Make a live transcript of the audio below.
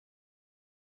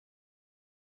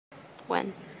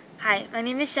when? Hi, my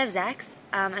name is Shev Zacks.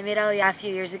 I made Aliyah a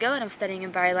few years ago and I'm studying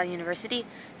in Bar Ilan University.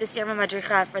 This year I'm a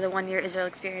Madricha for the one-year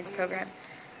Israelxp program.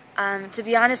 To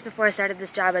be honest, before I started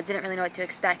this job I didn't really know what to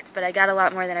expect, but I got a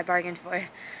lot more than I bargained for.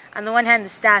 On the one hand, the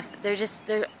staff, they're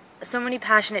so many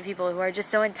passionate people who are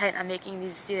just so intent on making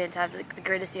these students have the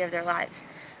greatest year of their lives.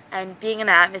 And being in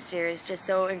the atmosphere is just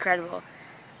so incredible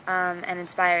and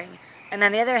inspiring. And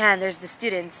on the other hand, there's the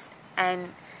students, and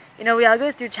you know, we all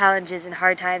go through challenges and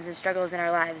hard times and struggles in our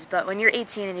lives, but when you're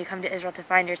 18 and you come to Israel to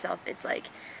find yourself, it's like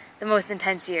the most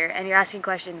intense year, and you're asking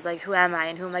questions like, who am I,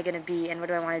 and who am I going to be, and what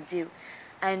do I want to do?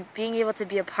 And being able to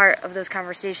be a part of those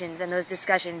conversations and those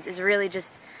discussions is really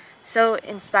just so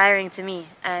inspiring to me,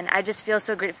 and I just feel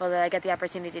so grateful that I get the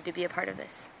opportunity to be a part of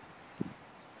this.